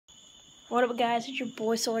What up, guys? It's your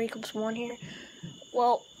boy Solar Eclipse1 here.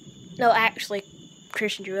 Well, no, actually,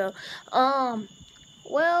 Christian Jewel.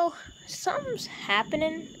 Well, something's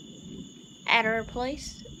happening at our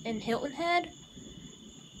place in Hilton Head,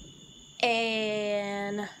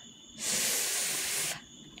 and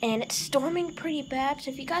it's storming pretty bad.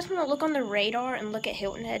 So if you guys want to look on the radar and look at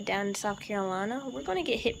Hilton Head down in South Carolina, we're gonna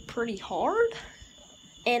get hit pretty hard,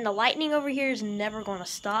 and the lightning over here is never gonna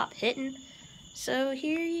stop hitting. So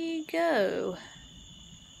here you go.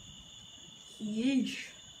 Yeesh.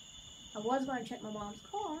 I was going to check my mom's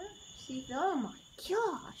car. See, oh my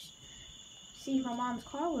gosh. See if my mom's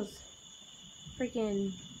car was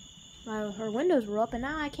freaking, her windows were up and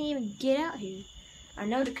now I can't even get out here. I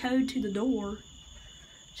know the code to the door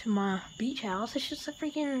to my beach house. It's just a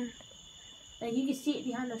freaking, like you can see it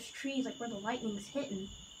behind those trees, like where the lightning's hitting.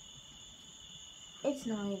 It's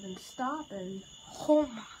not even stopping. Oh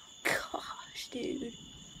my gosh, dude.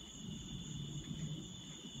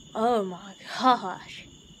 Oh my gosh.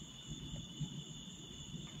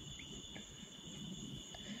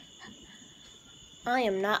 I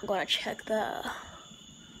am not gonna check the...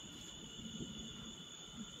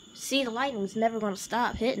 See, the lightning's never gonna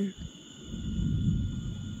stop hitting.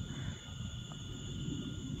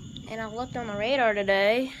 And I looked on the radar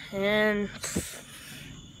today, and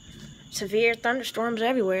severe thunderstorms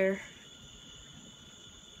everywhere.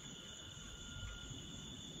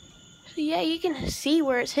 So yeah, you can see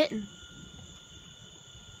where it's hitting.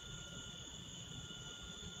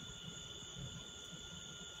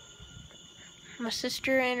 My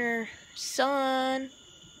sister and her son.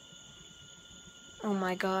 Oh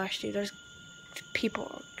my gosh, dude, those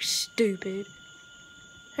people are stupid.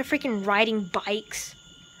 They're freaking riding bikes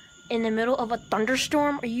in the middle of a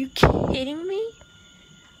thunderstorm. Are you kidding me?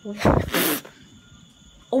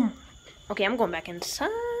 Oh, okay, I'm going back inside.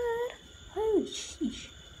 Oh, sheesh.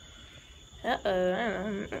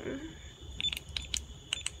 Uh-oh.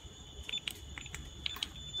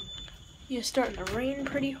 Yeah, it's starting to rain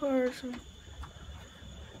pretty hard. So I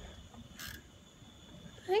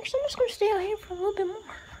think I'm just going to stay out here for a little bit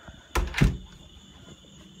more.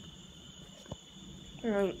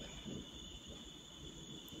 Alright.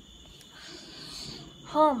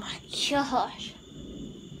 Oh my gosh.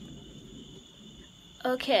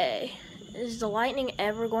 Okay. Is the lightning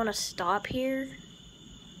ever going to stop here?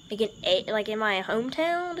 Like in my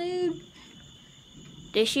hometown, dude?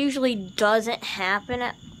 This usually doesn't happen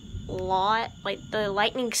a lot. Like, the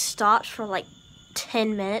lightning stops for like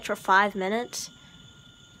 10 minutes or 5 minutes.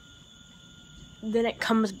 Then it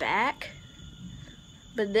comes back.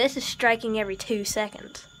 But this is striking every 2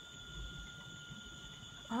 seconds.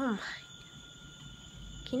 Oh my.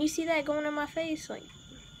 Can you see that going on my face? Like,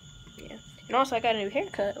 yeah. And also, I got a new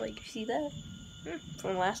haircut. Like, you see that?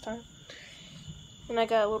 From last time. And I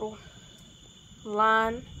got a little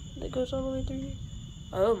line that goes all the way through.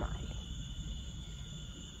 Oh my.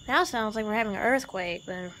 Now it sounds like we're having an earthquake,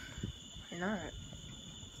 but we're not.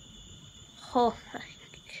 Oh my god.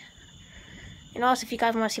 And also, if you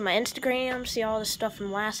guys want to see my Instagram, see all this stuff from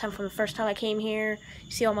last time, from the first time I came here,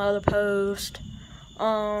 see all my other posts.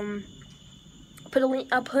 Put a link.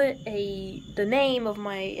 I'll put the name of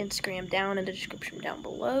my Instagram down in the description down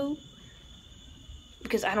below.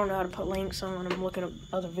 Because I don't know how to put links on when I'm looking at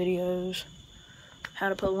other videos. How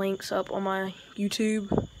to put links up on my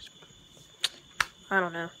YouTube. I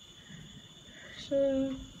don't know.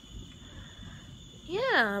 So,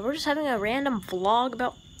 yeah, we're just having a random vlog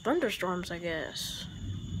about thunderstorms, I guess.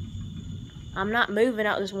 I'm not moving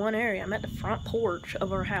out this one area. I'm at the front porch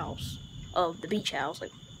of our house. Of the beach house.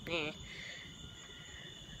 Like, eh.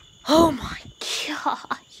 Oh my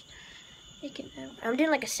gosh. I'm doing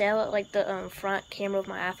like a sell at like the front camera of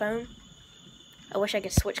my iPhone. I wish I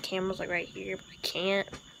could switch cameras like right here, but I can't.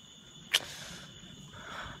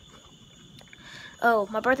 Oh,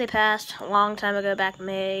 my birthday passed a long time ago, back in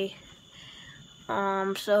May.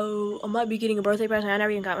 So I might be getting a birthday present. I never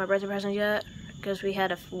even got my birthday present yet because we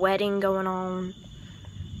had a wedding going on.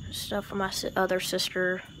 Stuff for my other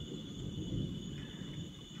sister.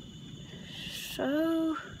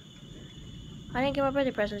 So I didn't get my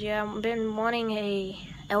birthday presents yet. I've been wanting a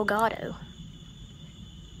Elgato.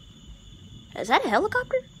 Is that a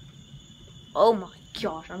helicopter? Oh my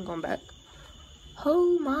gosh, I'm going back.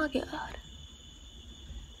 Oh my god.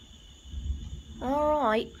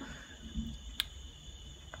 Alright.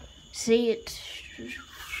 See, it's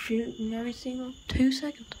shooting every single 2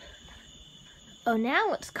 seconds. Oh,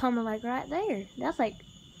 now it's coming like right there. That's like,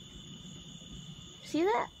 see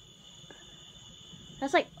that?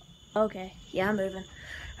 That's like, okay, yeah, I'm moving.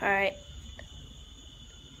 Alright.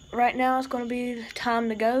 right now it's going to be time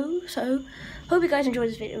to go. So, hope you guys enjoyed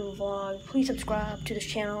this video vlog. Please subscribe to this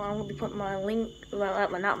channel. I'm going to be putting my link, well,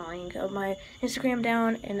 not my link, of my Instagram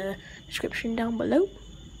down in the description down below.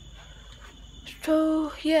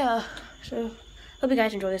 So, yeah. So, hope you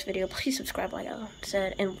guys enjoy this video. Please subscribe like I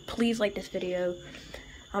said, and please like this video.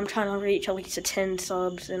 I'm trying to reach at least 10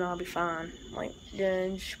 subs and I'll be fine. Like,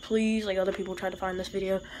 then please, like other people try to find this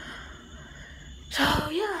video. So,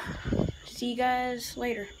 yeah. See you guys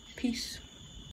later. Peace.